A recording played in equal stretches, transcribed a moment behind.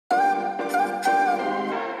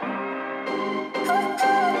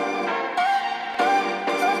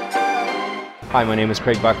Hi, my name is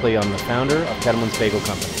Craig Buckley. I'm the founder of Kettleman's Bagel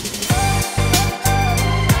Company.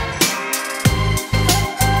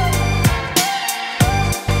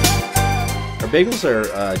 Our bagels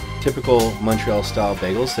are typical Montreal-style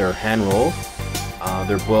bagels. They're hand-rolled,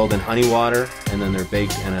 they're boiled in honey water, and then they're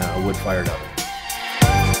baked in a wood-fired oven.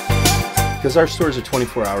 Because our stores are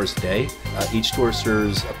 24 hours a day, each store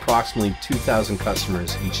serves approximately 2,000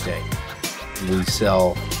 customers each day. We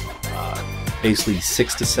sell basically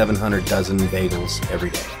 600 to 700 dozen bagels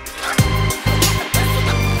every day.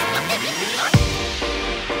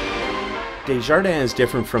 Desjardins is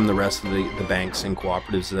different from the rest of the banks and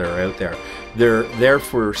cooperatives that are out there. They're there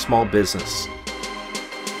for small business.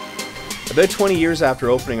 About 20 years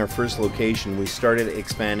after opening our first location, we started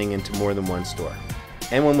expanding into more than one store.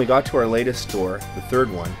 And when we got to our latest store, the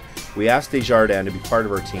third one, we asked Desjardins to be part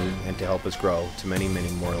of our team and to help us grow to many,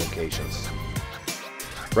 many more locations.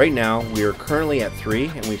 Right now, we are currently at 3,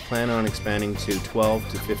 and we plan on expanding to 12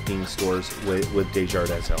 to 15 stores with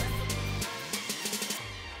Desjardins' help.